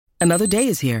Another day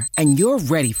is here, and you're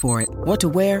ready for it. What to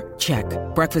wear? Check.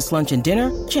 Breakfast, lunch, and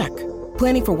dinner? Check.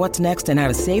 Planning for what's next and how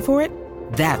to save for it?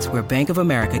 That's where Bank of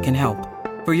America can help.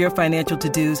 For your financial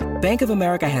to-dos, Bank of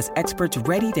America has experts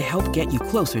ready to help get you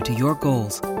closer to your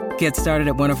goals. Get started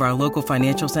at one of our local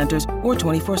financial centers or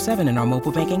 24/7 in our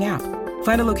mobile banking app.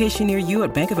 Find a location near you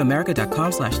at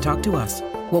bankofamerica.com/talktous.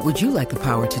 What would you like the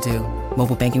power to do?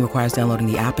 Mobile banking requires downloading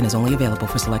the app and is only available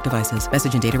for select devices.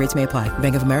 Message and data rates may apply.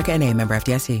 Bank of America N.A., member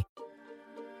FDIC.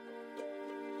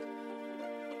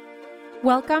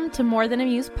 Welcome to More Than a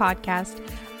Muse podcast,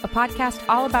 a podcast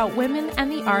all about women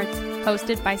and the arts,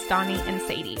 hosted by Stani and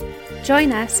Sadie.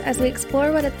 Join us as we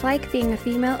explore what it's like being a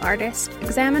female artist,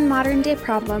 examine modern-day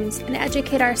problems, and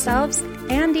educate ourselves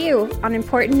and you on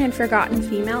important and forgotten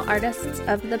female artists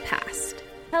of the past.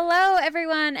 Hello,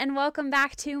 everyone, and welcome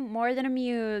back to More Than a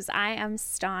Muse. I am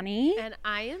Stani. And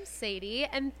I am Sadie,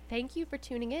 and thank you for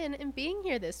tuning in and being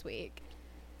here this week.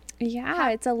 Yeah,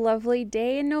 it's a lovely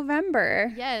day in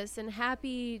November. Yes, and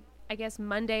happy, I guess,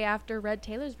 Monday after Red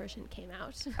Taylor's version came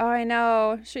out. Oh, I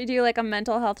know. Should we do like a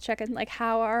mental health check-in? Like,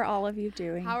 how are all of you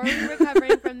doing? How are we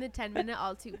recovering from the 10-minute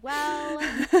All Too Well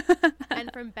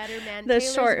and from Better Man the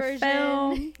Taylor's short version?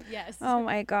 film? Yes. Oh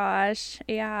my gosh.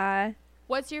 Yeah.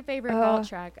 What's your favorite vault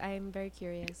track? I am very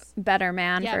curious. Better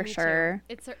Man, for sure.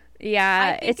 Too. It's her,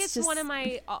 yeah, I think it's just one of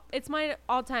my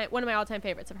all-time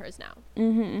favorites of hers now.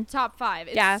 Mm-hmm. Top 5.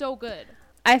 It's so good.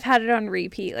 I've had it on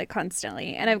repeat like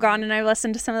constantly, and I've gone and I've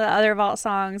listened to some of the other vault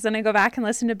songs, and I go back and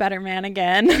listen to Better Man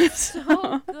again. It's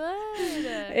so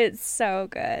good. It's so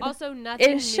good. Also, nothing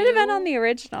It should have been on the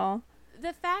original.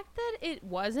 The fact that it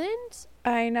wasn't,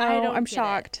 I know. I'm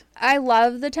shocked. I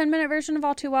love the 10-minute version of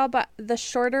All Too Well, but the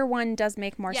shorter one does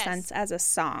make more sense as a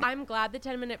song. I'm glad the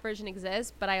 10-minute version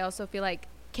exists, but I also feel like,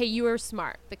 okay, you were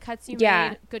smart. The cuts you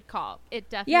made, good call. It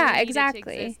definitely needed to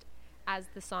exist as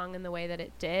the song in the way that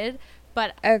it did.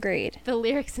 But agreed. The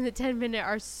lyrics in the 10-minute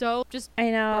are so just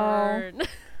I know. Burn.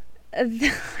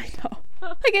 I know.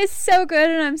 Like, it's so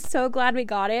good, and I'm so glad we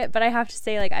got it, but I have to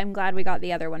say, like, I'm glad we got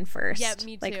the other one first. Yeah,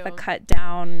 me too. Like, the cut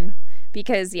down,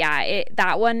 because, yeah,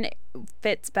 that one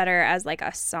fits better as, like,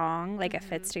 a song. Like, it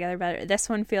fits together better. This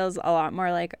one feels a lot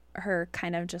more like her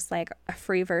kind of just, like, a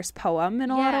free verse poem in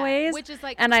a lot of ways. Which is,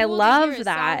 like, and cool I love to hear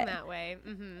that. A song that way.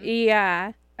 Mm-hmm.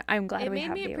 Yeah. I'm glad we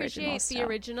have the original. It made me appreciate the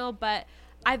original, but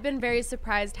I've been very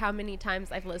surprised how many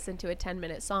times I've listened to a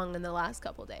 10-minute song in the last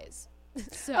couple days.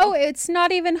 So it's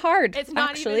not even hard. It's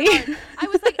not actually. even hard. I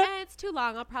was like, it's too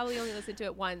long. I'll probably only listen to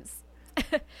it once.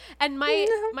 And my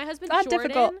husband Jordan,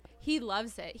 difficult. He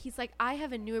loves it. He's like, I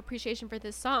have a new appreciation for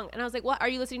this song. And I was like, what? Are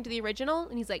you listening to the original?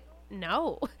 And he's like,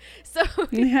 no. So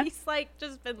he's like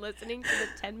just been listening to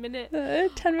the 10-minute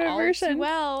 10-minute version.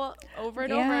 Well, over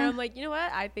and over. And I'm like, you know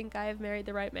what? I think I have married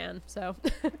the right man. So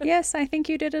yes, I think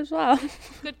you did as well.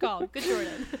 Good call. Good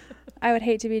Jordan. I would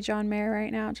hate to be John Mayer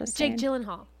right now. Just Jake saying.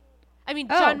 Gyllenhaal. I mean,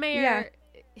 John Mayer,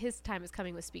 his time is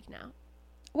coming with Speak Now.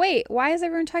 Wait, why is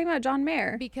everyone talking about John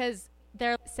Mayer? Because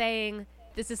they're saying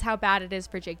this is how bad it is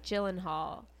for Jake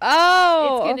Gyllenhaal.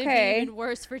 Oh, it's going to be even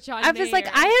worse for John Mayer. I was like,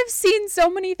 I have seen so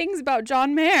many things about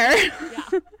John Mayer.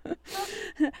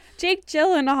 Yeah. Jake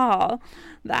Gyllenhaal.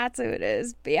 That's who it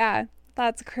is. But yeah,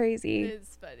 that's crazy.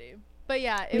 It's funny. But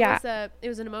yeah, it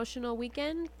was an emotional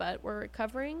weekend, but we're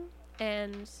recovering.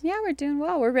 And yeah, we're doing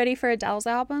well. We're ready for Adele's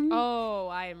album. Oh,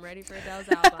 I am ready for Adele's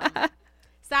album.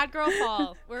 Sad Girl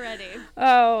Fall. We're ready.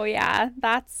 Oh yeah,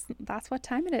 that's what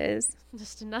time it is.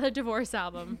 Just another divorce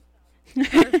album.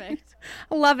 Perfect.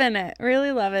 Loving it.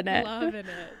 Really loving it. Loving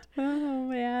it. Oh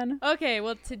man. Okay,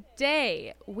 well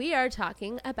today we are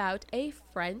talking about a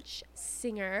French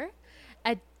singer,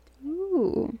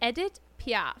 Edith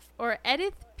Piaf or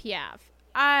Edith Piaf.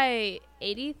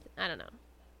 Edith. I don't know.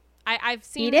 I've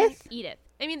seen Edith.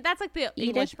 I mean, that's like the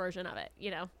English version of it, you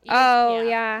know. Edith,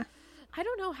 yeah. I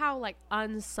don't know how like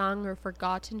unsung or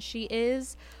forgotten she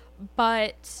is,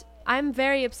 but I'm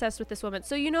very obsessed with this woman.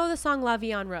 So you know the song La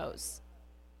Vie en Rose?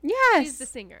 Yes. She's the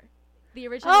singer. The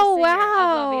original singer of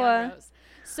La Vie en Rose.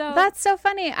 So that's so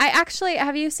funny.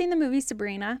 Have you seen the movie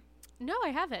Sabrina? No, I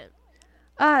haven't.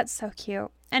 Oh, it's so cute.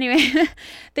 Anyway,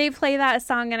 they play that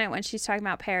song in it when she's talking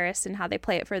about Paris and how they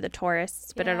play it for the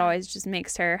tourists, but it always just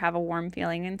makes her have a warm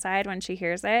feeling inside when she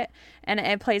hears it. And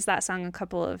it plays that song a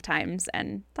couple of times,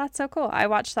 and that's so cool. I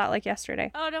watched that like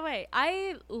yesterday. Oh, no way.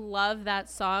 I love that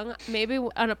song. Maybe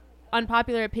an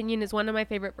unpopular opinion is one of my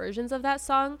favorite versions of that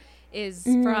song is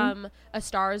from A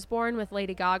Star is Born with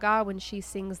Lady Gaga when she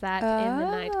sings that in the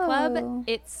nightclub.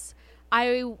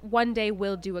 I one day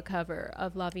will do a cover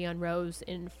of La Vie en Rose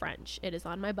in French. It is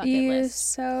on my bucket list. You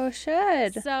so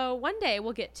should. So one day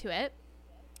we'll get to it.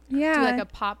 Yeah. do like a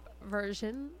pop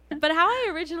version. But how I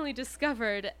originally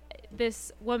discovered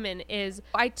this woman is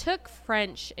I took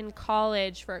French in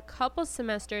college for a couple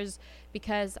semesters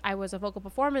because I was a vocal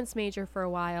performance major for a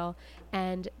while,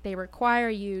 and they require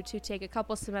you to take a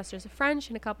couple semesters of French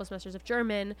and a couple semesters of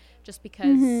German just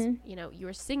because, you know, you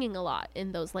were singing a lot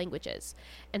in those languages.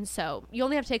 And so you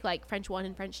only have to take like French 1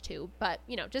 and French 2, but,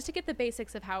 you know, just to get the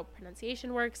basics of how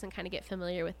pronunciation works and kind of get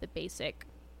familiar with the basic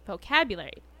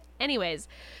vocabulary. Anyways,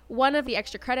 one of the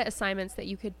extra credit assignments that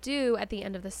you could do at the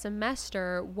end of the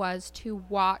semester was to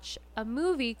watch a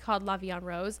movie called La Vie en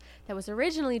Rose that was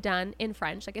originally done in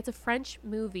French. Like, it's a French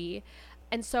movie.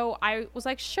 And so I was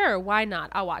like, sure, why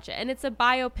not? I'll watch it. And it's a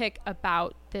biopic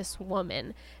about this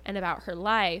woman and about her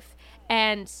life.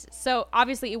 And so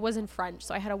obviously it was in French,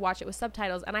 so I had to watch it with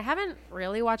subtitles. And I haven't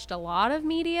really watched a lot of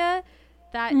media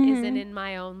that isn't in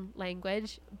my own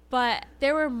language, but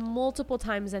there were multiple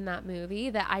times in that movie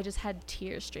that I just had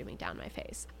tears streaming down my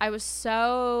face. I was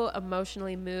so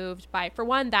emotionally moved by, for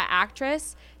one, that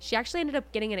actress. She actually ended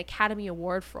up getting an Academy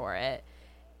Award for it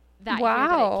that year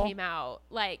that it came out.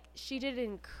 Like, she did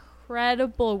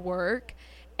incredible work,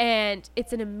 and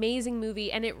it's an amazing movie,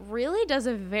 and it really does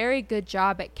a very good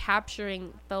job at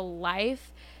capturing the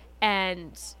life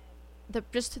and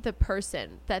just the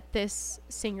person that this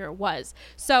singer was.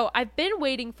 So I've been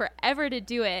waiting forever to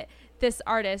do it. This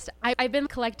artist, I've been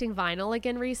collecting vinyl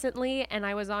again recently, and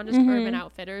I was on just Urban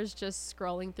Outfitters just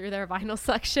scrolling through their vinyl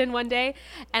section one day,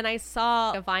 and I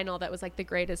saw a vinyl that was like the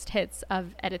greatest hits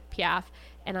of Edith Piaf,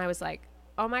 and I was like,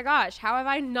 oh my gosh, how have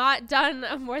I not done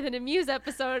a More Than a Muse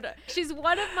episode? She's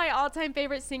one of my all-time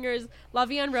favorite singers. La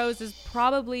Vie en Rose is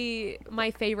probably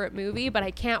my favorite movie, but I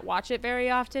can't watch it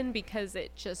very often because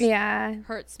it just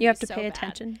hurts me. You have to so pay bad.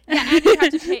 attention. Yeah, and you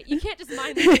have to pay. You can't just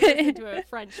mind listen to a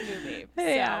French movie.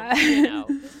 So, you know.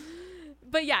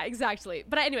 But yeah, exactly.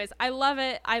 But anyways, I love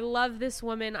it. I love this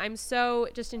woman. I'm so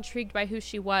just intrigued by who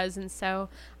she was, and so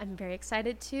I'm very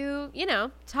excited to, you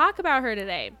know, talk about her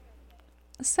today.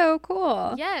 So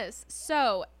cool. Yes.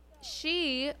 So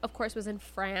she, of course, was in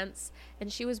France,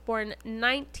 and she was born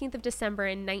 19th of December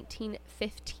in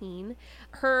 1915.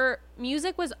 Her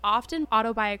music was often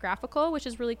autobiographical, which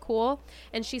is really cool.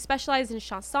 And she specialized in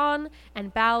chansons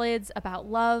and ballads about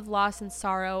love, loss, and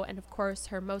sorrow. And of course,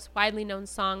 her most widely known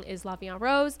song is La Vie en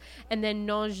Rose, and then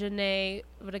Non je ne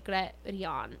regrette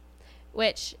rien,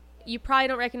 which you probably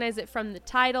don't recognize it from the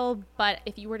title, but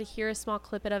if you were to hear a small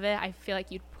clip of it, I feel like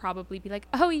you'd probably be like,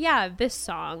 oh yeah, this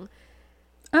song.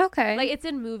 Okay. Like, it's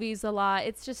in movies a lot.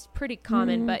 It's just pretty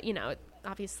common, but, you know,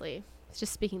 obviously, it's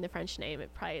just speaking the French name.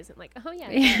 It probably isn't like, oh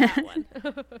yeah, that one.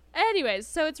 Anyways,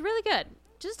 so it's really good.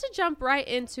 Just to jump right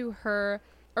into her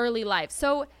early life.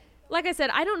 So, like I said,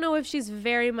 I don't know if she's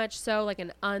very much so like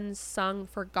an unsung,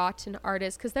 forgotten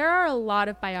artist, because there are a lot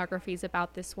of biographies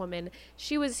about this woman.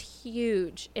 She was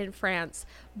huge in France,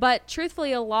 but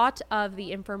truthfully, a lot of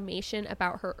the information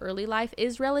about her early life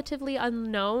is relatively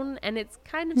unknown, and it's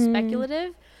kind of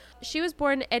speculative. She was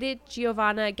born Edith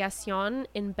Giovanna Gassion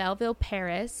in Belleville,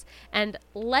 Paris, and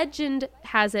legend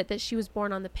has it that she was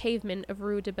born on the pavement of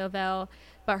Rue de Belleville,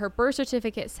 but her birth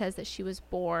certificate says that she was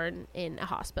born in a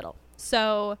hospital.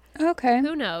 So,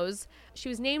 who knows? She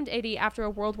was named Edith after a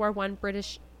World War I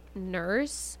British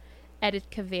nurse,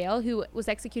 Edith Cavell, who was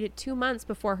executed 2 months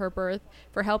before her birth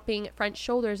for helping French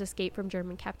soldiers escape from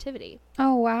German captivity.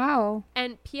 Oh, wow.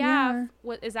 And Piaf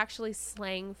is actually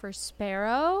slang for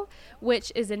sparrow,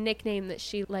 which is a nickname that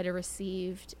she later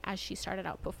received as she started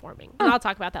out performing. And I'll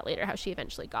talk about that later, how she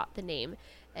eventually got the name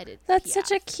Edith That's Piaf.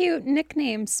 such a cute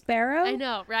nickname, Sparrow. I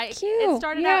know, right? Cute. It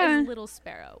started out as Little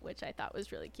Sparrow, which I thought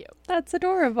was really cute. That's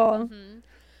adorable.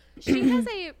 She has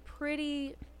a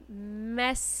pretty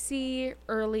messy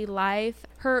early life.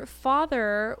 Her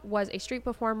father was a street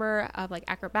performer of like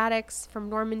acrobatics from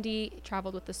Normandy,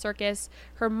 traveled with the circus.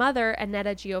 Her mother,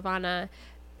 Annetta Giovanna,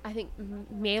 I think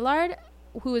Maillard,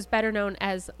 who is better known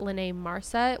as Lene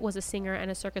Marsa, was a singer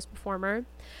and a circus performer.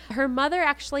 Her mother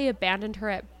actually abandoned her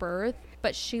at birth,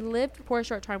 but she lived for a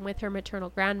short time with her maternal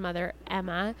grandmother,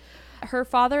 Emma. Her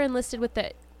father enlisted with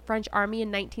the French army in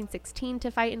 1916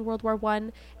 to fight in World War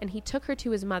I, and he took her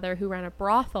to his mother, who ran a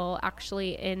brothel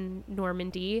actually in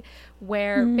Normandy,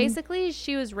 where basically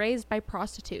she was raised by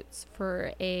prostitutes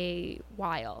for a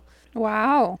while.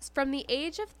 Wow. From the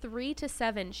age of 3 to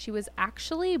 7, she was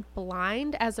actually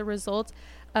blind as a result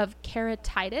of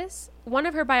keratitis. One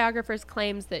of her biographers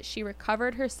claims that she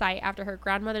recovered her sight after her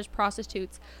grandmother's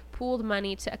prostitutes pooled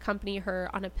money to accompany her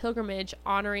on a pilgrimage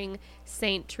honoring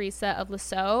Saint Teresa of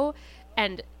Lisieux.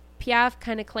 And Piaf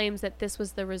kind of claims that this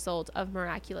was the result of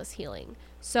miraculous healing.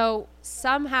 So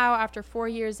somehow after 4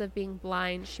 years of being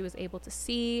blind, she was able to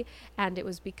see. And it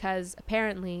was because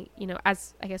apparently, you know,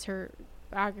 as I guess her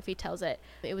biography tells it,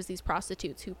 it was these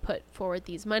prostitutes who put forward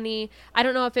these money. I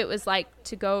don't know if it was like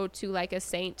to go to like a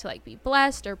saint to like be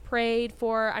blessed or prayed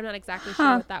for. I'm not exactly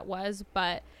sure what that was,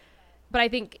 but I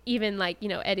think even like, you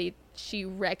know, Edith, she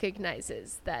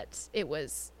recognizes that it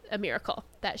was a miracle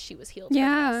that she was healed.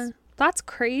 Yeah, that's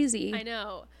crazy. I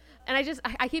know. And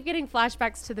I keep getting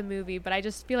flashbacks to the movie, but I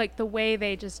just feel like the way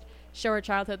they just show her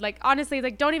childhood, like honestly,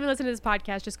 like don't even listen to this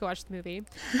podcast, just go watch the movie.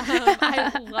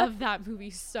 I love that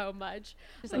movie so much.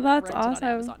 Just, like, that's rent it on awesome.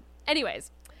 Amazon.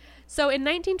 Anyways, so in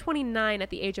 1929, at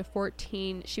the age of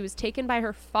 14, she was taken by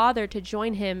her father to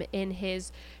join him in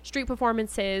his street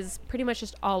performances pretty much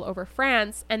just all over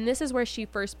France. And this is where she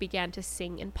first began to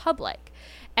sing in public.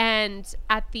 And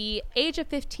at the age of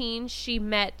 15, she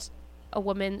met a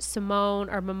woman,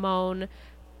 Mamon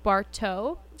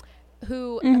Barteau,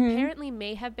 who apparently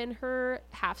may have been her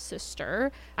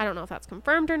half-sister. I don't know if that's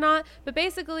confirmed or not, but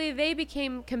basically they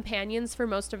became companions for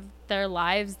most of their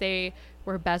lives. They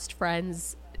were best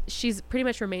friends. She's pretty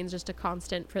much remains just a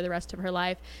constant for the rest of her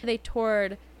life. They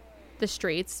toured the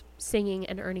streets singing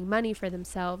and earning money for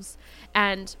themselves.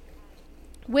 And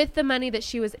with the money that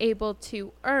she was able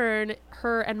to earn,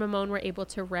 her and Mamon were able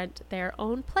to rent their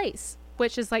own place,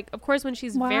 which is like, of course, when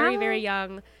she's very, very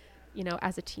young, you know,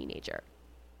 as a teenager.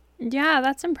 Yeah,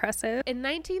 that's impressive. In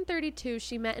 1932,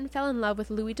 she met and fell in love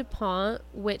with Louis Dupont,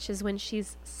 which is when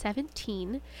she's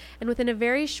 17. And within a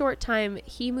very short time,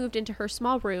 he moved into her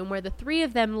small room where the three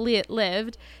of them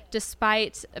lived,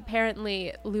 despite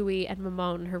apparently Louis and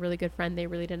Mamon, her really good friend, they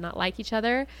really did not like each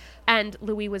other. And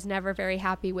Louis was never very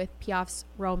happy with Piaf's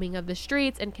roaming of the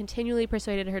streets and continually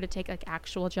persuaded her to take like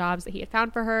actual jobs that he had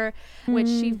found for her, which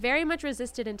she very much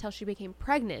resisted until she became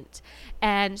pregnant.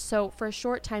 And so for a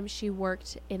short time, she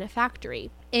worked in a factory.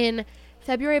 In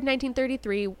February of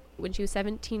 1933, when she was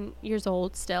 17 years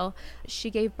old still, she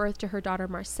gave birth to her daughter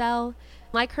Marcel.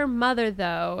 Like her mother,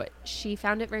 though, she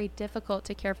found it very difficult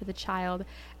to care for the child,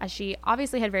 as she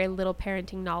obviously had very little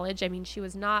parenting knowledge. I mean, she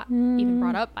was not even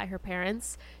brought up by her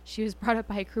parents. She was brought up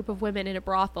by a group of women in a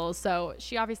brothel, so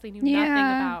she obviously knew nothing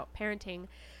about parenting.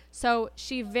 So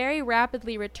she very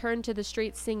rapidly returned to the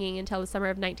streets singing until the summer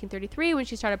of 1933, when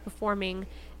she started performing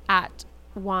at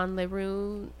Juan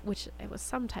Leroux, which it was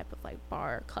some type of like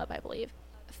bar club, I believe.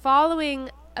 Following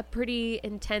a pretty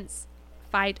intense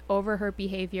fight over her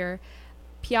behavior,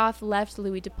 Piaf left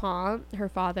Louis Dupont, her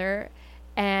father,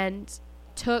 and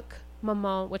took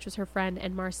Mamon, which was her friend,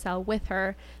 and Marcel with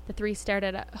her. The three stayed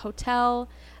at a hotel,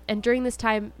 and during this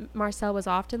time, Marcel was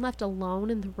often left alone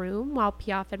in the room while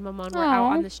Piaf and Mamon were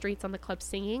out on the streets on the club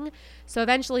singing. So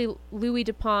eventually, Louis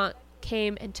Dupont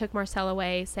came and took Marcel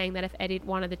away, saying that if Edith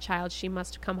wanted the child, she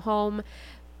must come home.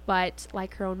 But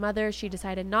like her own mother, she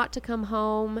decided not to come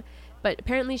home. But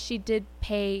apparently she did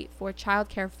pay for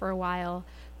childcare for a while.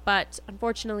 But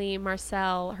unfortunately,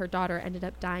 Marcel, her daughter, ended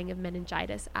up dying of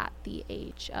meningitis at the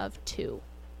age of 2.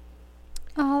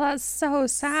 Oh, that's so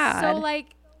sad. So,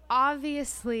 like,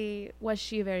 obviously, was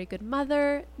she a very good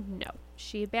mother? No.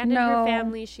 She abandoned her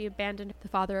family. She abandoned the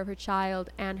father of her child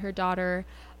and her daughter.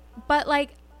 But,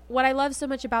 like, what I love so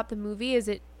much about the movie is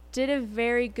it did a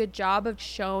very good job of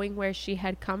showing where she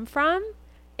had come from,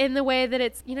 in the way that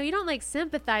it's, you know, you don't like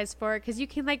sympathize for it because you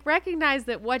can like recognize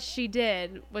that what she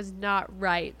did was not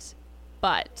right,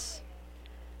 but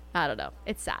I don't know,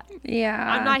 it's sad.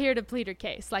 Yeah, I'm not here to plead her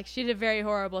case. Like, she did a very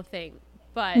horrible thing,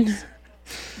 but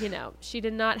you know, she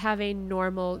did not have a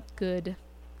normal good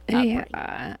upbringing.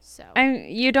 Yeah, so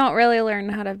you don't really learn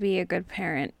how to be a good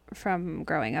parent from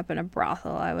growing up in a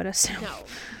brothel, I would assume. No,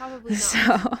 probably not.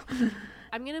 So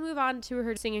I'm going to move on to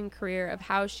her singing career, of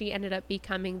how she ended up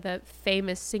becoming the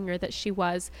famous singer that she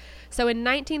was. So in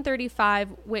 1935,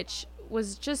 which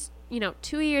was just, you know,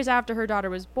 2 years after her daughter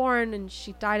was born, and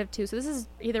she died of 2. So this is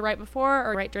either right before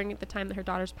or right during the time that her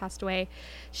daughters passed away.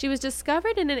 She was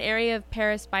discovered in an area of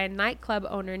Paris by a nightclub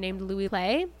owner named Louis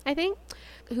Play, I think,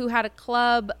 who had a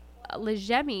club, Les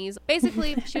Gemies.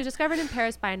 Basically, she was discovered in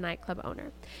Paris by a nightclub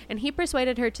owner, and he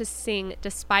persuaded her to sing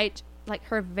despite like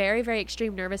her very, very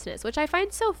extreme nervousness, which I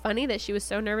find so funny that she was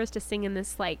so nervous to sing in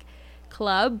this like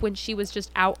club when she was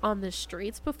just out on the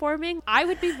streets performing. I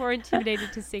would be more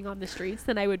intimidated to sing on the streets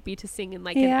than I would be to sing in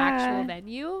like an actual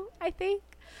venue, I think.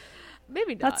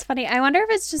 Maybe not. That's funny. I wonder if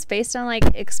it's just based on like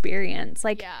experience.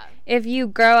 Like if you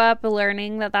grow up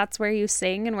learning that that's where you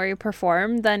sing and where you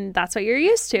perform, then that's what you're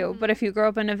used to. But if you grow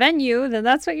up in a venue, then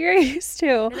that's what you're used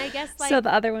to. And I guess like, so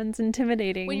the other one's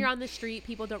intimidating. When you're on the street,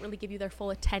 people don't really give you their full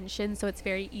attention, so it's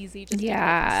very easy just to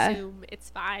like, assume it's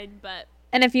fine. But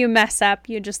and if you mess up,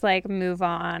 you just like move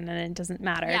on and it doesn't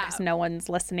matter because no one's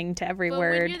listening to every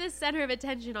word. When you're the center of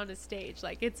attention on a stage,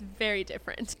 like it's very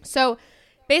different. So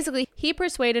basically, he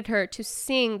persuaded her to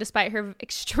sing despite her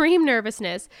extreme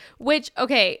nervousness, which,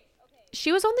 okay,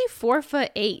 she was only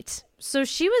 4'8", so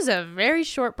she was a very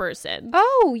short person.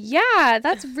 Oh, yeah,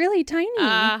 that's really tiny.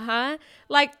 Uh-huh.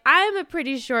 Like, I'm a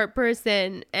pretty short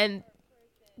person, and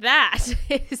that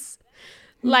is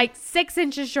like 6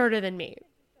 inches shorter than me.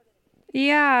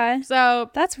 Yeah. So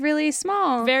that's really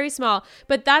small. Very small.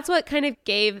 But that's what kind of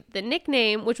gave the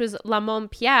nickname, which was La Mon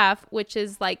Piaf, which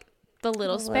is like the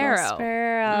little sparrow.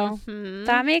 Mm-hmm.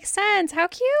 That makes sense. How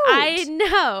cute. I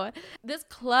know. This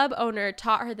club owner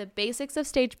taught her the basics of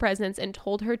stage presence and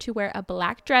told her to wear a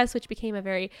black dress, which became a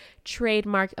very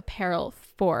trademark apparel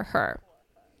for her.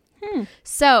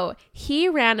 So he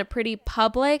ran a pretty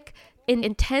public,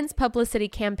 intense publicity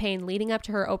campaign leading up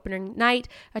to her opening night,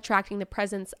 attracting the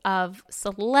presence of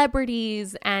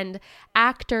celebrities and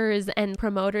actors and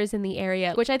promoters in the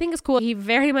area, which I think is cool. He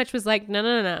very much was like, no,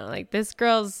 like this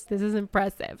is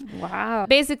impressive. Wow.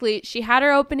 Basically, she had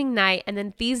her opening night, and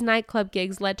then these nightclub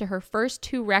gigs led to her first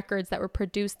 2 records that were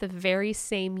produced the very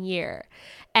same year.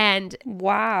 And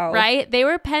wow, right? They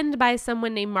were penned by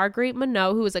someone named Marguerite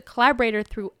Monod, who was a collaborator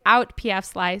throughout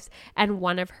Piaf's life and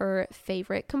one of her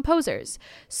favorite composers.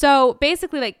 So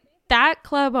basically, like, that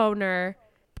club owner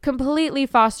completely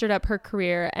fostered up her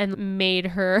career and made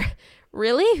her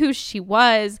really who she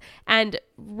was, and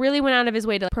really went out of his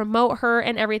way to promote her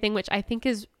and everything, which I think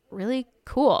is really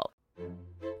cool.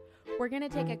 We're going to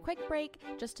take a quick break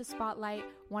just to spotlight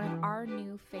one of our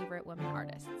new favorite women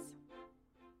artists.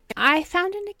 I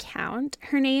found an account.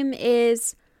 Her name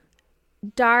is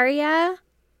Daria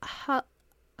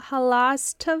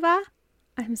Halastova.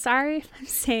 I'm sorry if I'm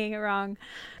saying it wrong.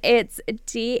 It's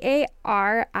Daria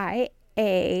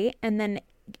and then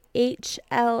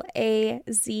Hlazatova.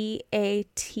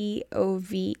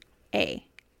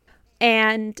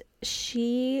 And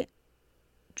she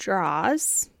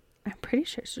draws. I'm pretty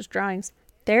sure it's just drawings.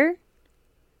 They're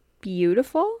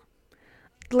beautiful.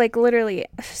 Like literally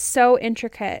so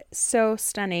intricate, so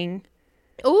stunning.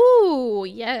 Ooh,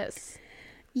 yes.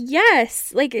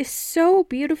 Yes, like it's so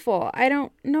beautiful. I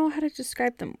don't know how to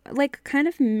describe them. Like kind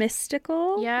of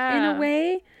mystical in a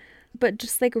way, but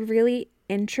just like really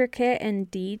intricate and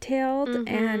detailed.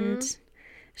 And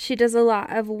she does a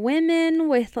lot of women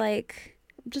with like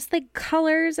just like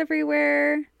colors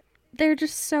everywhere. They're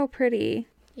just so pretty.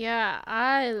 Yeah,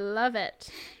 I love it.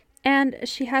 And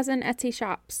she has an Etsy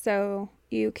shop, so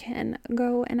you can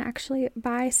go and actually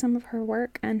buy some of her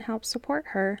work and help support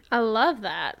her. I love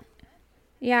that.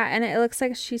 Yeah, and it looks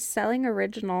like she's selling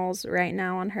originals right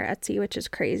now on her Etsy, which is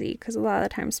crazy because a lot of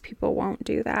the times people won't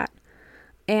do that.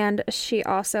 And she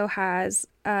also has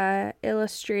a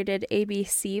illustrated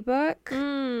ABC book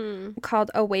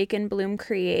called Awaken, Bloom,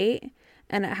 Create.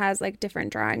 And it has like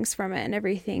different drawings from it and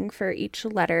everything for each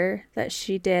letter that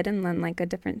she did, and then like a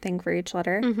different thing for each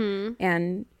letter.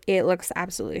 And it looks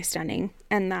absolutely stunning.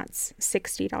 And that's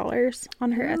 $60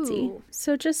 on her Etsy.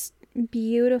 So just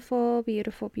beautiful,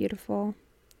 beautiful, beautiful.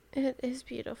 It is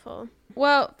beautiful.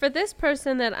 Well, for this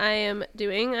person that I am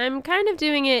doing, I'm kind of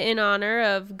doing it in honor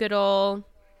of good old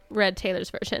Red Taylor's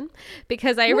version,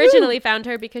 because I originally found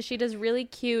her because she does really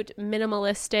cute,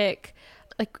 minimalistic,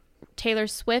 like Taylor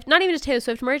Swift, not even just Taylor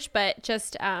Swift merch, but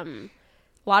just a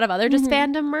lot of other just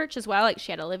fandom merch as well. Like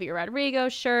she had a Olivia Rodrigo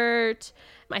shirt.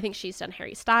 I think she's done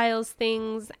Harry Styles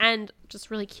things, and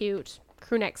just really cute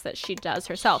crew necks that she does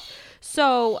herself.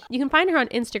 So you can find her on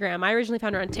Instagram. I originally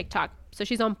found her on TikTok, so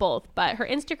she's on both, but her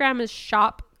Instagram is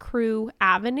Shop Crew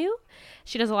Avenue.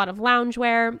 She does a lot of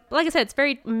loungewear. Like I said, it's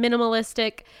very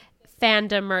minimalistic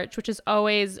fandom merch, which is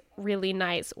always really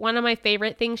nice. One of my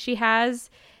favorite things she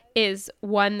has is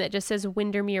one that just says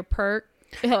Windermere Perk.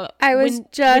 I was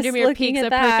just Windermere looking Peak's at a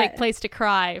that. perfect place to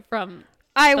cry from.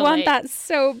 I want that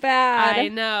so bad. I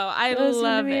know. I Those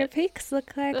love Windermere it. Peaks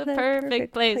look like The the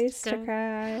perfect place to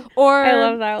cry. Or I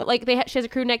love that. Like she has a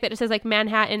crew neck that just says like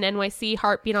Manhattan, NYC,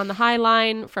 Heartbeat on the High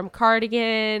Line from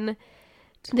Cardigan.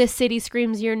 This city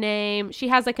screams your name. She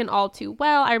has like an All Too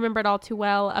Well. I remember it All Too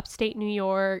Well. Upstate New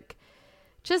York.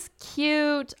 Just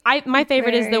cute. My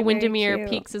favorite is the Windermere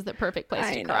Peaks is the perfect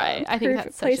place to cry. I think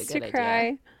that's such a good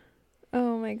idea.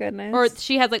 Oh my goodness. Or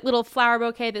she has like little flower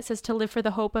bouquet that says to live for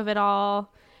the hope of it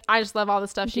all. I just love all the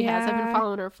stuff she has. I've been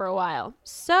following her for a while.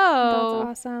 So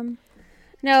that's awesome.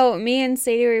 No, me and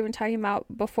Sadie were even talking about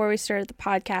before we started the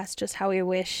podcast just how we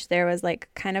wish there was like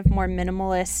kind of more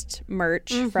minimalist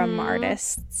merch from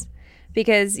artists,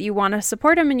 because you want to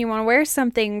support them and you want to wear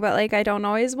something, but like I don't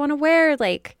always want to wear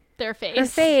like their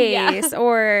face yeah.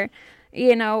 or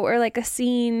you know, or like a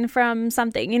scene from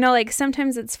something, you know, like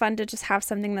sometimes it's fun to just have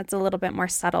something that's a little bit more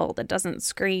subtle that doesn't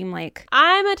scream like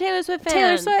I'm a Taylor Swift fan.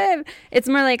 Taylor Swift. It's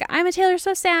more like I'm a Taylor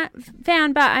Swift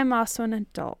fan, but I'm also an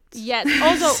adult. Yes.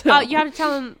 Also, you have to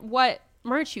tell them what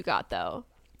merch you got though.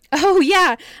 Oh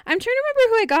yeah, I'm trying to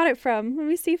remember who I got it from. Let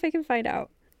me see if I can find out,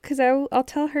 because I'll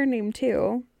tell her name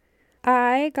too.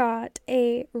 I got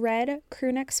a red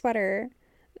crew neck sweater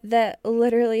that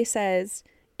literally says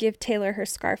 "Give Taylor her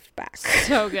scarf back."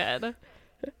 So good.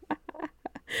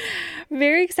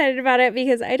 Very excited about it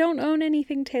because I don't own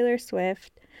anything Taylor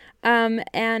Swift.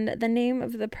 And the name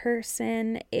of the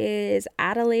person is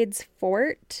Adelaide's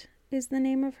Fort is the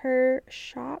name of her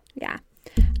shop. Yeah.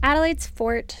 Adelaide's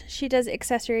Fort. She does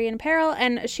accessory and apparel,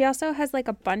 and she also has like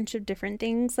a bunch of different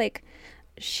things. Like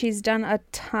she's done a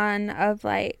ton of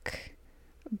like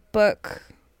book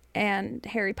and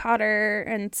Harry Potter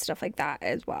and stuff like that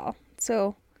as well.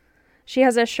 So she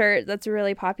has a shirt that's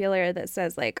really popular that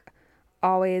says like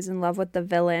always in love with the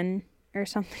villain or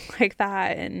something like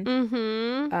that,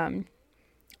 and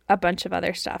a bunch of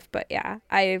other stuff. But yeah,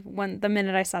 the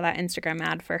minute I saw that Instagram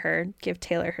ad for her, "Give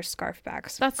Taylor her scarf back,"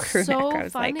 that's so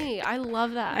funny. Like, I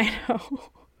love that. I know.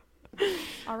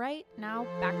 All right, now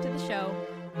back to the show.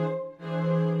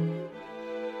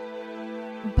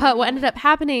 But what ended up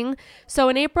happening, so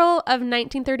in April of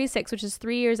 1936, which is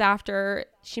 3 years after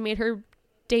she made her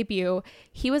debut,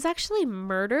 he was actually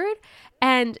murdered.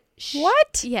 And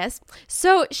what? Yes.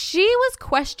 So she was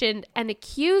questioned and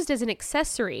accused as an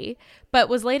accessory, but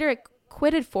was later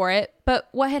acquitted for it. But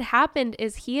what had happened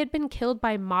is he had been killed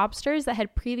by mobsters that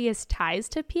had previous ties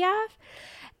to Piaf.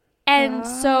 And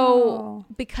so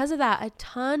because of that, a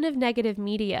ton of negative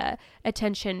media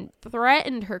attention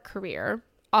threatened her career,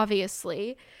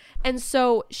 obviously. And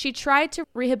so she tried to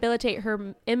rehabilitate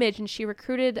her image, and she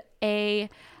recruited a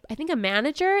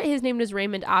manager. His name was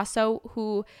Raymond Asso,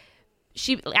 who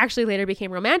she actually later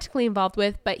became romantically involved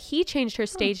with, but he changed her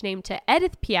stage name to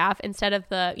Edith Piaf instead of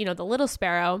the Little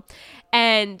Sparrow,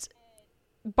 and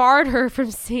barred her from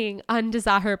seeing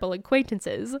undesirable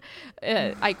acquaintances,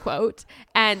 I quote,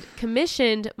 and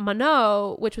commissioned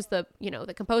Monod, which was the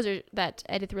composer that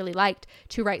Edith really liked,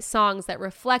 to write songs that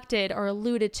reflected or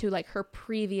alluded to like her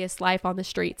previous life on the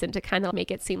streets, and to kind of make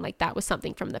it seem like that was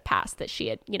something from the past that she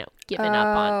had, given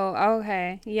up on. Oh,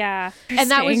 okay. Yeah.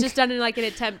 And that was just done in like an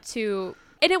attempt to,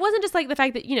 and it wasn't just like the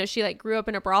fact that, she like grew up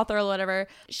in a brothel or whatever.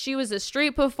 She was a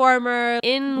street performer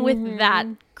with that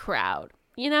crowd.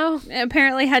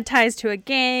 Apparently had ties to a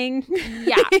gang.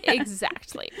 Yeah,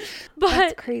 exactly. But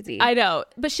that's crazy. I know.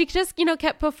 But she just,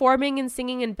 kept performing and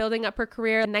singing and building up her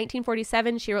career. In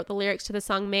 1947, she wrote the lyrics to the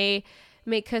song Mais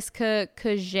qu'est-ce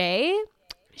que j'ai.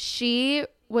 She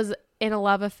was in a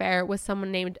love affair with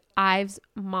someone named Yves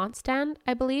Montand,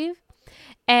 I believe.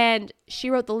 And she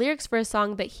wrote the lyrics for a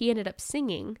song that he ended up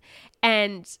singing.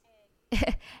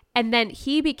 And then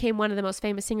he became one of the most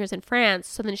famous singers in France.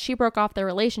 So then she broke off their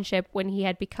relationship when he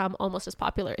had become almost as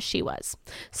popular as she was.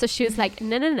 So she was like,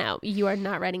 no, you are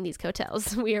not riding these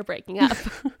coattails. We are breaking up.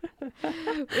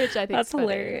 Which I think that's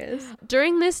hilarious.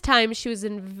 During this time, she was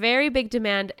in very big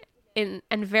demand and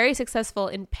very successful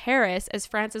in Paris as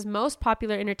France's most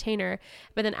popular entertainer.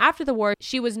 But then after the war,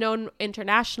 she was known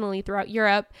internationally throughout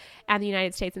Europe and the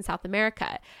United States and South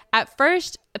America. At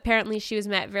first, apparently, she was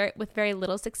met with very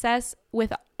little success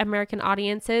with American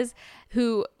audiences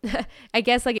who, I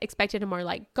guess, like expected a more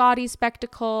like gaudy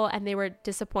spectacle, and they were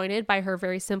disappointed by her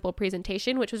very simple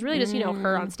presentation, which was really just,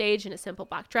 her on stage in a simple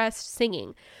black dress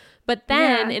singing. But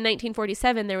then in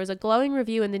 1947, there was a glowing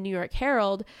review in the New York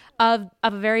Herald of a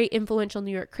very influential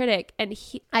New York critic. And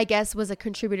he, I guess, was a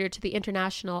contributor to the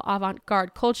international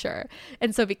avant-garde culture.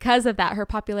 And so because of that, her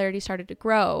popularity started to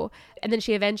grow. And then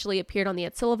she eventually appeared on the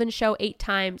Ed Sullivan Show 8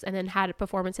 times and then had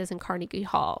performances in Carnegie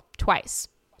Hall twice.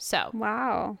 So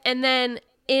wow. And then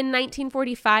in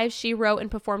 1945, she wrote and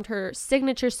performed her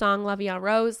signature song, La Vie en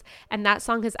Rose, and that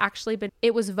song has actually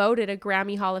it was voted a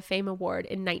Grammy Hall of Fame award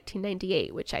in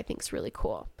 1998, which I think is really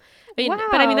cool. Wow.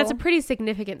 But I mean, that's a pretty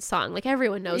significant song. Like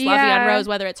everyone knows La Vie en Rose,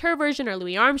 whether it's her version or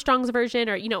Louis Armstrong's version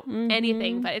or,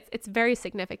 anything, but it's a very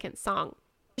significant song.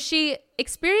 She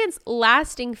experienced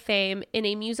lasting fame in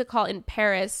a music hall in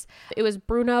Paris. It was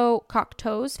Bruno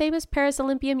Cocteau's famous Paris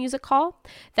Olympia music hall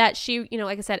that she,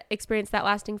 like I said, experienced that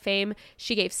lasting fame.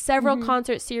 She gave several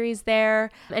concert series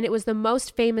there, and it was the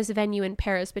most famous venue in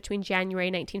Paris between January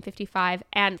 1955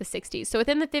 and the 60s. So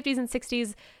within the 50s and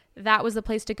 60s, that was the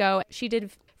place to go. She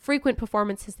did frequent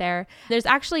performances there. There's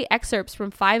actually excerpts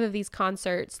from 5 of these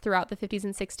concerts throughout the 50s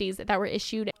and 60s that were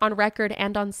issued on record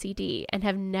and on CD and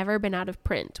have never been out of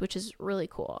print, which is really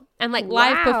cool. And like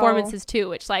live performances too,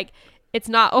 which like it's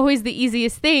not always the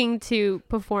easiest thing to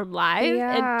perform live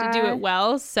and to do it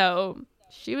well. So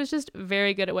she was just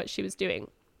very good at what she was doing.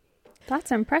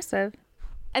 That's impressive.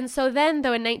 And so then,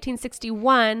 though, in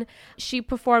 1961, she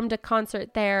performed a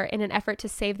concert there in an effort to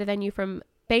save the venue from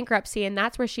bankruptcy, and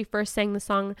that's where she first sang the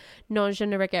song Non je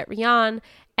ne regrette rien,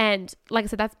 and like I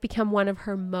said, that's become one of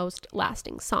her most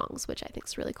lasting songs, which I think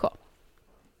is really cool.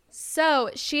 So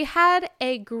she had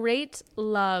a great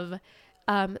love.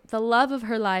 The love of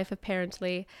her life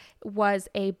apparently was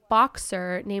a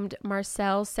boxer named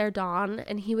Marcel Cerdan,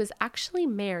 and he was actually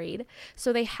married,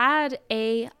 so they had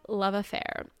a love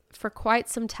affair for quite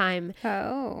some time.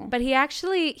 But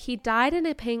he died in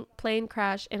a plane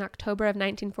crash in October of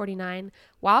 1949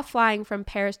 while flying from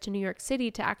Paris to New York City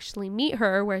to actually meet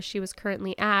her where she was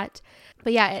currently at.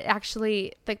 But yeah,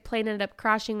 the plane ended up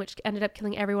crashing, which ended up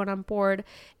killing everyone on board.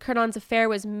 Cernan's affair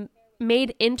was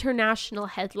made international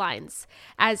headlines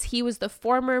as he was the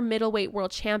former middleweight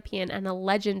world champion and a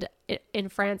legend in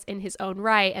France in his own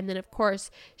right. And then of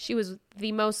course she was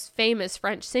the most famous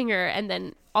French singer and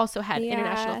then also had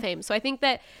international fame. So I think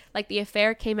that like the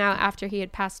affair came out after he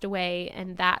had passed away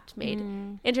and that made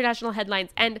international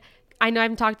headlines. And I know I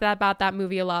haven't talked about that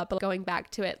movie a lot, but going back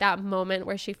to it, that moment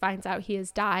where she finds out he has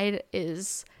died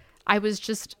I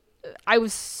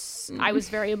was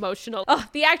very emotional. Oh,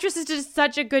 the actress is just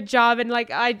such a good job. And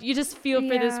like, you just feel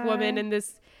for this woman and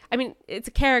it's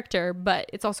a character, but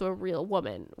it's also a real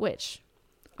woman, which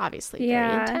obviously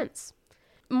very intense.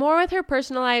 More with her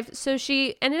personal life. So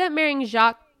she ended up marrying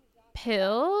Jacques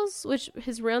Pills, which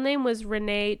his real name was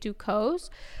René Ducos,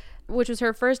 which was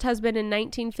her first husband in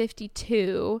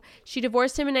 1952. She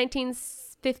divorced him in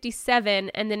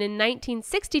 1957, and then in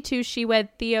 1962 she wed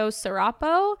Theo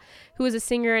Sarapo, who was a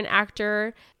singer and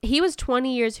actor. He was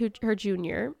 20 years her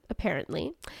junior,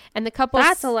 apparently, and the couple—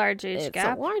 That's a large age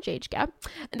gap. It's a large age gap.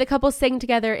 And the couple sang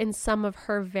together in some of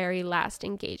her very last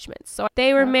engagements. So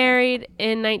they were married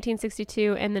in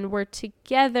 1962 and then were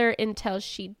together until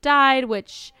she died,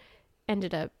 which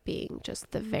ended up being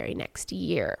just the very next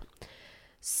year.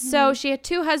 So she had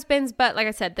 2 husbands, but like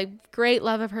I said, the great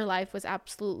love of her life was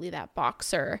absolutely that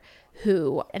boxer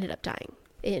who ended up dying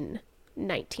in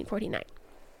 1949.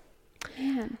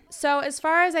 Man. So as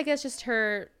far as I guess just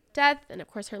her death and of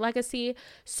course her legacy,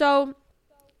 so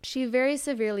she very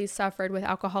severely suffered with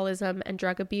alcoholism and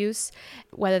drug abuse,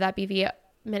 whether that be via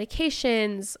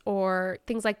medications or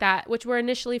things like that, which were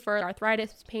initially for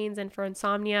arthritis pains and for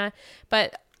insomnia,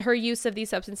 but her use of these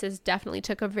substances definitely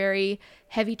took a very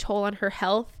heavy toll on her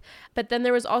health. But then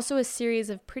there was also a series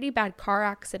of pretty bad car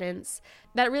accidents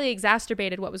that really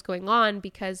exacerbated what was going on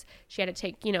because she had to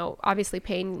take, obviously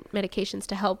pain medications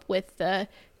to help with the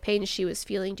pain she was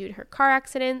feeling due to her car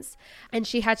accidents. And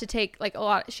she had to take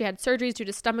she had surgeries due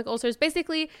to stomach ulcers.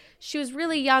 Basically, she was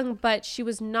really young, but she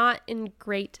was not in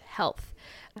great health.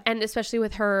 And especially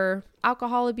with her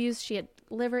alcohol abuse, she had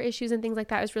liver issues and things like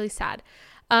that. It was really sad.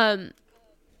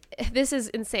 This is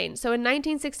insane. So in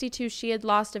 1962, she had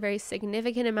lost a very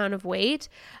significant amount of weight.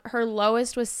 Her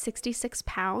lowest was 66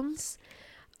 pounds,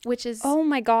 which is oh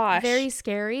my gosh, very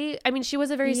scary. I mean, she was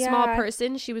a very small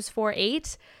person. She was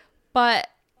 4'8", but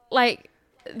like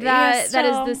that is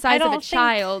the size of a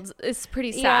child. It's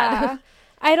pretty sad. Yeah.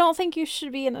 I don't think you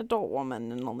should be an adult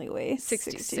woman and only weigh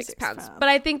 66 pounds. But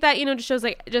I think that, just shows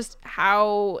like just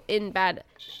how in bad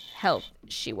health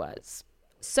she was.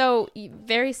 So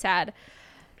very sad.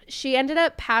 She ended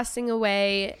up passing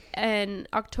away on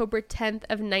October 10th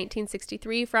of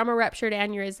 1963 from a ruptured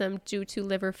aneurysm due to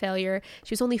liver failure.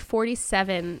 She was only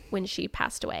 47 when she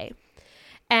passed away.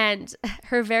 And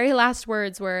her very last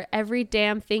words were, "Every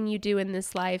damn thing you do in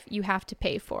this life, you have to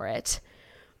pay for it."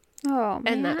 Oh,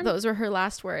 man. And those were her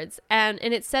last words. And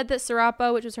it said that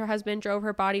Sarapo, which was her husband, drove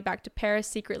her body back to Paris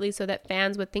secretly so that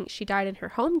fans would think she died in her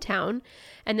hometown.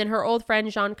 And then her old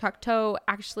friend Jean Cocteau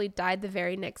actually died the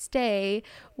very next day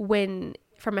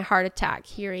from a heart attack,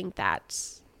 hearing that,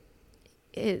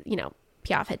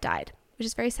 Piaf had died, which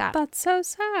is very sad. That's so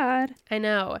sad. I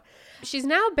know. She's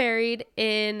now buried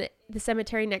in the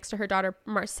cemetery next to her daughter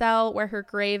Marcel, where her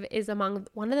grave is among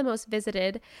one of the most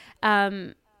visited.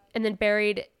 And then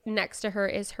buried next to her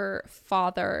is her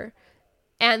father,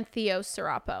 Antheo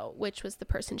Serapo, which was the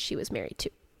person she was married to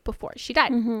before she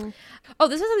died. Oh,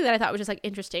 this is something that I thought was just like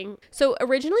interesting. So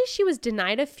originally she was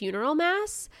denied a funeral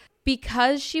mass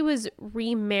because she was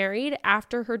remarried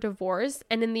after her divorce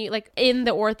and in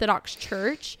the Orthodox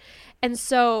Church. And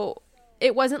so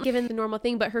it wasn't given the normal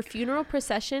thing, but her funeral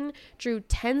procession drew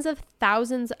tens of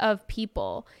thousands of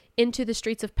people into the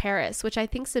streets of Paris, which I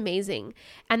think is amazing.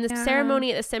 And the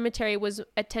ceremony at the cemetery was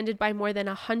attended by more than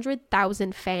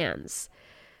 100,000 fans.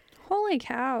 Holy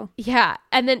cow. Yeah.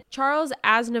 And then Charles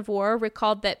Aznavour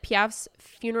recalled that Piaf's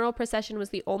funeral procession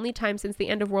was the only time since the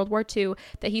end of World War II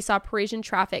that he saw Parisian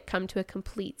traffic come to a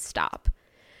complete stop.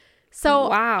 So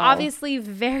obviously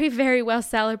very, very well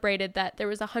celebrated that there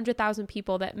was 100,000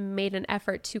 people that made an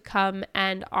effort to come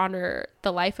and honor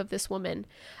the life of this woman.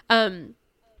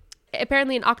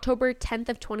 Apparently in October 10th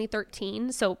of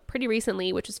 2013, so pretty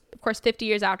recently, which was of course 50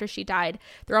 years after she died,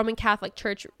 the Roman Catholic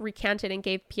Church recanted and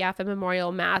gave Piaf a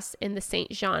memorial mass in the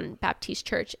Saint Jean Baptiste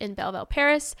Church in Belleville,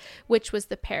 Paris, which was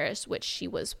the parish which she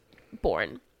was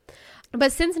born.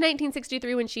 But since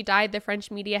 1963, when she died, the French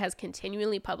media has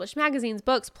continually published magazines,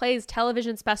 books, plays,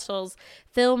 television specials,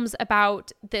 films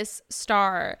about this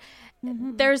star.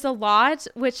 There's a lot,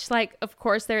 which like, of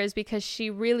course there is, because she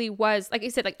really was, like I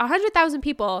said, like 100,000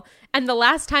 people. And the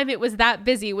last time it was that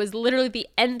busy was literally the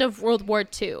end of World War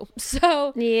II.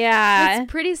 So yeah,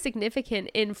 it's pretty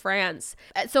significant in France.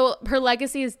 So her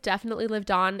legacy has definitely lived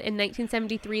on. In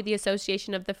 1973, the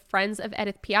Association of the Friends of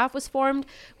Edith Piaf was formed,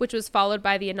 which was followed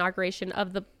by the inauguration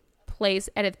of the place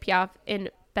Edith Piaf in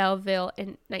Belleville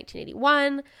in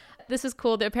 1981. This is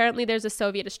cool. Apparently there's a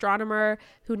Soviet astronomer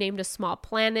who named a small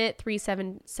planet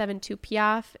 3772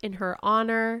 Piaf in her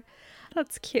honor.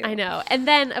 That's cute. I know. And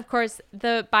then, of course,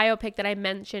 the biopic that I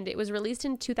mentioned, it was released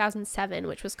in 2007,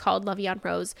 which was called La Vie en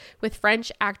Rose, with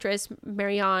French actress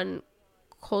Marion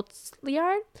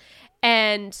Cotillard.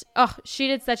 And she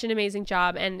did such an amazing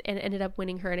job and ended up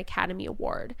winning her an Academy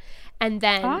Award. And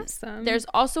then there's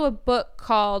also a book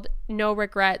called No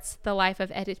Regrets, The Life of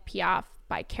Edith Piaf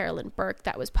by Carolyn Burke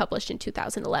that was published in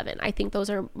 2011. I think those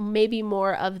are maybe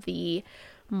more of the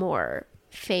more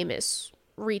famous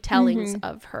retellings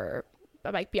of her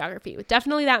like biography.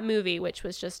 Definitely that movie, which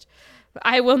was just,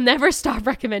 I will never stop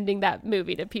recommending that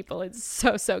movie to people. It's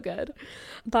so, so good.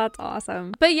 That's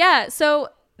awesome. But yeah, so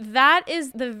that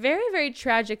is the very, very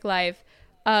tragic life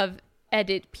of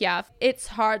Edith Piaf. It's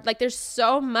hard. Like there's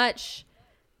so much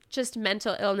just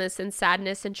mental illness and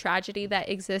sadness and tragedy that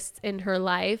exists in her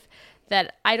life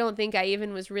that I don't think I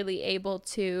even was really able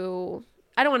to,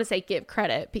 I don't want to say give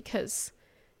credit because,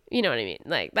 you know what I mean?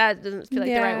 Like that doesn't feel like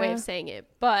the right way of saying it,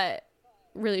 but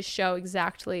really show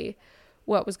exactly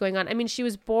what was going on. I mean, she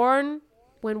was born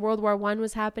when World War I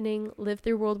was happening, lived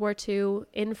through World War II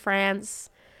in France,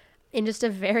 in just a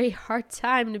very hard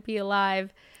time to be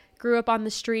alive, grew up on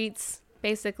the streets,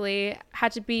 basically,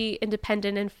 had to be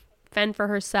independent and fend for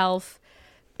herself,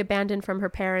 abandoned from her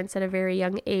parents at a very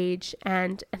young age,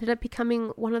 and ended up becoming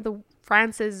one of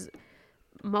France's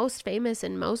most famous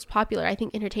and most popular, I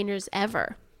think, entertainers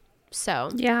ever. So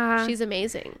yeah, she's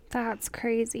amazing. That's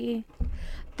crazy.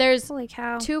 There's Holy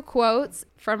cow. 2 quotes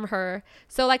from her.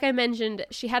 So like I mentioned,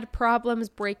 she had problems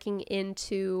breaking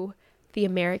into the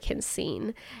American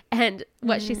scene. And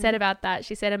what she said about that,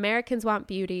 she said, "Americans want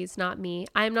beauties, not me.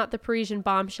 I am not the Parisian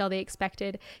bombshell they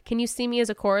expected. Can you see me as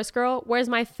a chorus girl? Where's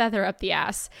my feather up the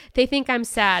ass? They think I'm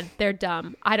sad. They're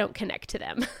dumb. I don't connect to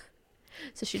them."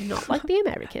 So she did not like the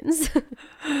Americans.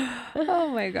 Oh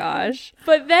my gosh.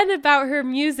 But then about her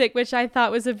music, which I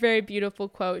thought was a very beautiful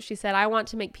quote, she said, "I want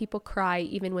to make people cry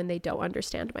even when they don't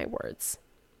understand my words."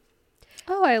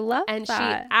 Oh, I love that. And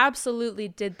she absolutely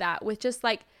did that with just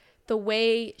like the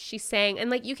way she sang.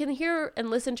 And like you can hear and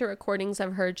listen to recordings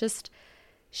of her, just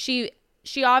she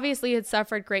obviously had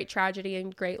suffered great tragedy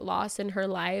and great loss in her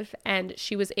life, and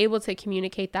she was able to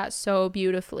communicate that so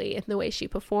beautifully in the way she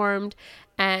performed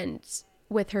and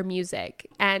with her music.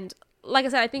 And like I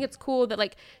said, I think it's cool that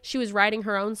like she was writing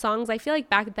her own songs. I feel like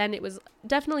back then it was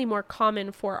definitely more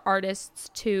common for artists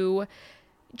to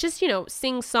just, you know,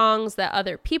 sing songs that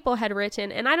other people had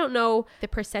written. And I don't know the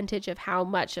percentage of how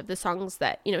much of the songs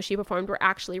that, you know, she performed were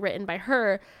actually written by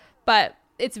her, but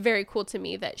it's very cool to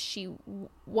me that she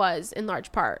was in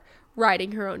large part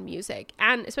writing her own music,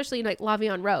 and especially like La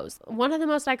Vie en Rose, one of the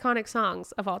most iconic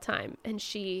songs of all time. And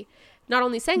she not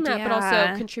only sang that, but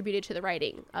also contributed to the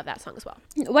writing of that song as well.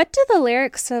 What do the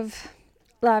lyrics of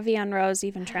La Vie en Rose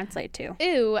even translate to?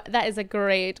 Ooh, that is a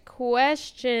great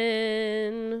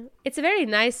question. It's a very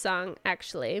nice song,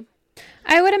 actually.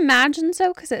 I would imagine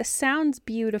so, because it sounds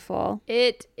beautiful.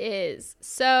 It is.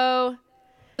 So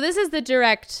This is the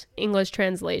direct English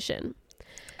translation.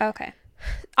 Okay.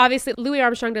 Obviously, Louis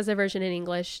Armstrong does a version in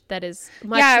English that is much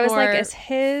more... Yeah, I was like, is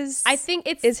his... I think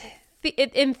it's...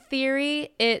 in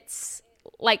theory, it's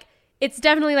like... It's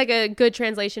definitely like a good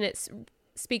translation. It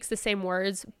speaks the same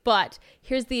words, but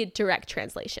here's the direct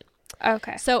translation.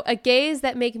 Okay. So, a gaze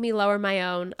that make me lower my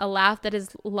own, a laugh that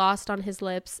is lost on his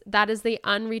lips, that is the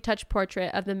unretouched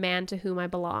portrait of the man to whom I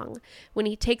belong. When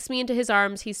he takes me into his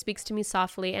arms, he speaks to me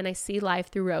softly, and I see life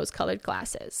through rose-colored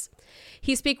glasses.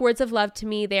 He speak words of love to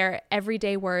me. They are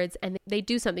everyday words, and they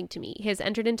do something to me. He has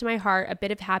entered into my heart a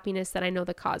bit of happiness that I know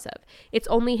the cause of. It's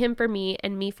only him for me,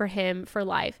 and me for him for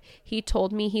life. He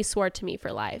told me, he swore to me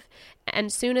for life.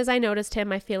 And soon as I noticed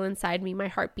him, I feel inside me my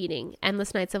heart beating.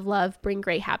 Endless nights of love bring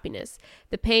great happiness.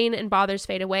 The pain and bothers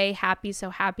fade away, happy, so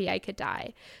happy I could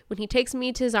die. When he takes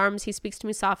me to his arms, he speaks to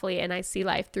me softly, and I see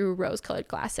life through rose-colored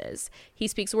glasses. He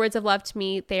speaks words of love to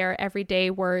me. They are everyday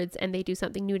words, and they do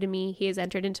something new to me. He has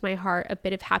entered into my heart a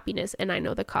bit of happiness, and I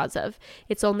know the cause of.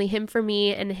 It's only him for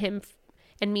me, and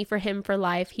me for him for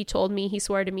life. He told me, he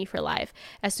swore to me for life.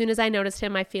 As soon as I noticed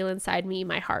him, I feel inside me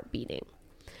my heart beating.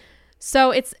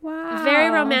 So it's very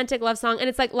romantic love song. And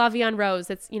it's like La Vie en Rose.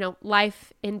 It's,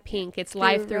 life in pink. It's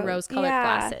life through rose-colored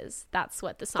glasses. That's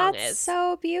what the song is. That's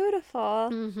so beautiful.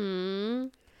 Mm-hmm.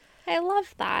 I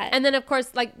love that. And then, of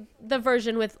course, like the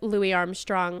version with Louis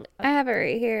Armstrong. I have it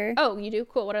right here. Oh, you do?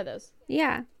 Cool. What are those?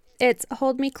 Yeah. It's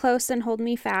hold me close and hold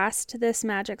me fast. This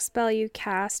magic spell you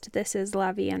cast. This is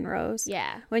La Vie en Rose.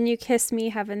 Yeah. When you kiss me,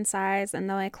 heaven sighs. And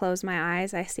though I close my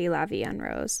eyes, I see La Vie en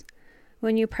Rose.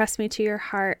 When you press me to your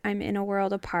heart, I'm in a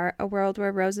world apart, a world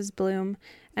where roses bloom.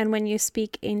 And when you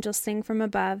speak, angels sing from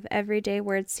above. Everyday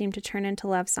words seem to turn into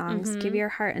love songs. Mm-hmm. Give your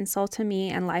heart and soul to me,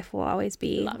 and life will always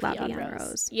be La Vie en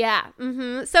Rose. Yeah.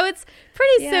 Mm-hmm. So it's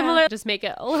pretty similar. Just make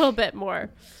it a little bit more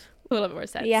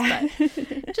sense. Yeah.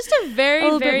 But just a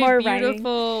very, very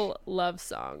beautiful love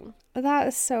song. That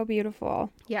is so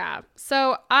beautiful. Yeah.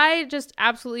 So I just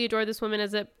absolutely adore this woman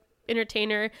as a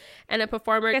entertainer and a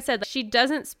performer. Like I said, she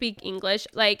doesn't speak English.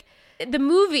 Like the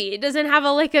movie doesn't have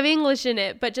a lick of English in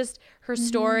it, but just her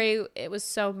story, it was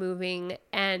so moving,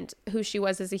 and who she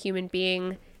was as a human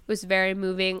being was very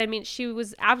moving. I mean, she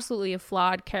was absolutely a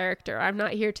flawed character. I'm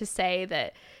not here to say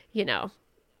that,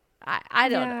 I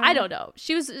don't know.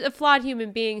 She was a flawed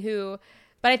human being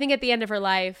but I think at the end of her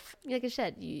life, like I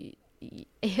said,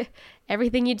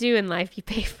 everything you do in life, you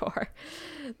pay for.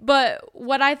 But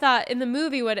what I thought in the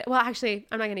movie actually,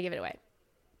 I'm not going to give it away.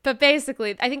 But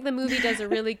basically, I think the movie does a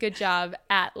really good job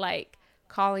at like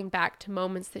calling back to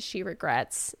moments that she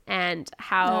regrets and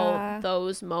how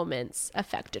those moments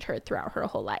affected her throughout her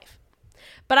whole life.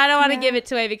 But I don't want to give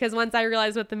it away because once I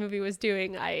realized what the movie was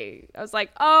doing, I was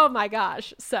like, oh my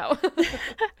gosh. So.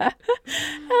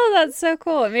 Oh, that's so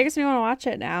cool. It makes me want to watch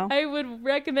it now. I would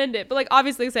recommend it. But like,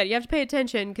 obviously, like I said, you have to pay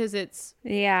attention because it's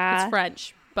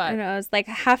French. But I was like,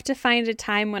 I have to find a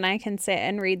time when I can sit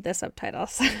and read the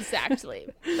subtitles. Exactly.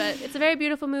 But it's a very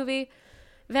beautiful movie.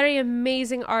 Very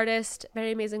amazing artist.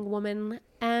 Very amazing woman.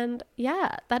 And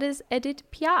yeah, that is Edith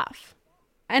Piaf.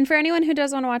 And for anyone who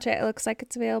does want to watch it, it looks like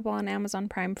it's available on Amazon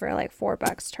Prime for like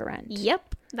 $4 to rent.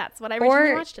 Yep. That's what I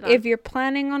originally watched it on. Or if you're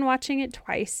planning on watching it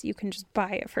twice, you can just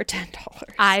buy it for $10.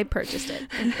 I purchased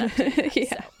it.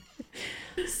 Yeah.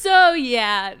 So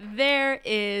yeah, there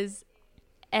is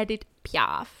Edith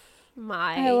Piaf.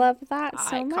 I love that icon.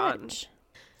 So much.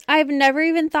 I've never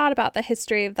even thought about the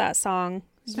history of that song.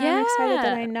 So I'm excited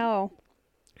that I know.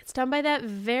 It's done by that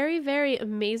very, very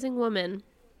amazing woman.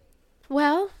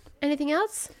 Well, anything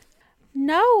else?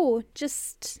 No,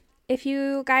 just if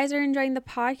you guys are enjoying the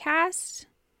podcast,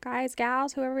 guys,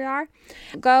 gals, whoever we are,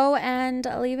 go and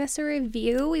leave us a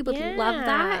review. We would love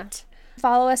that.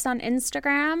 Follow us on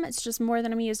Instagram. It's just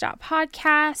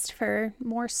morethanamuse.podcast for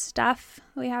more stuff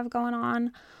we have going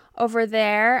on over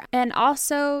there. And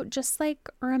also just like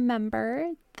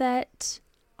remember that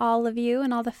all of you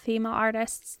and all the female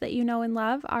artists that you know and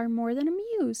love are more than a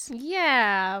muse.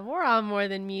 Yeah, we're all more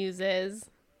than muses.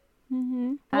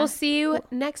 Mm-hmm. We'll see you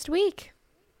next week.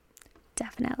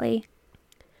 Definitely.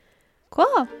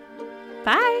 Cool.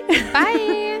 Bye.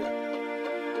 Bye.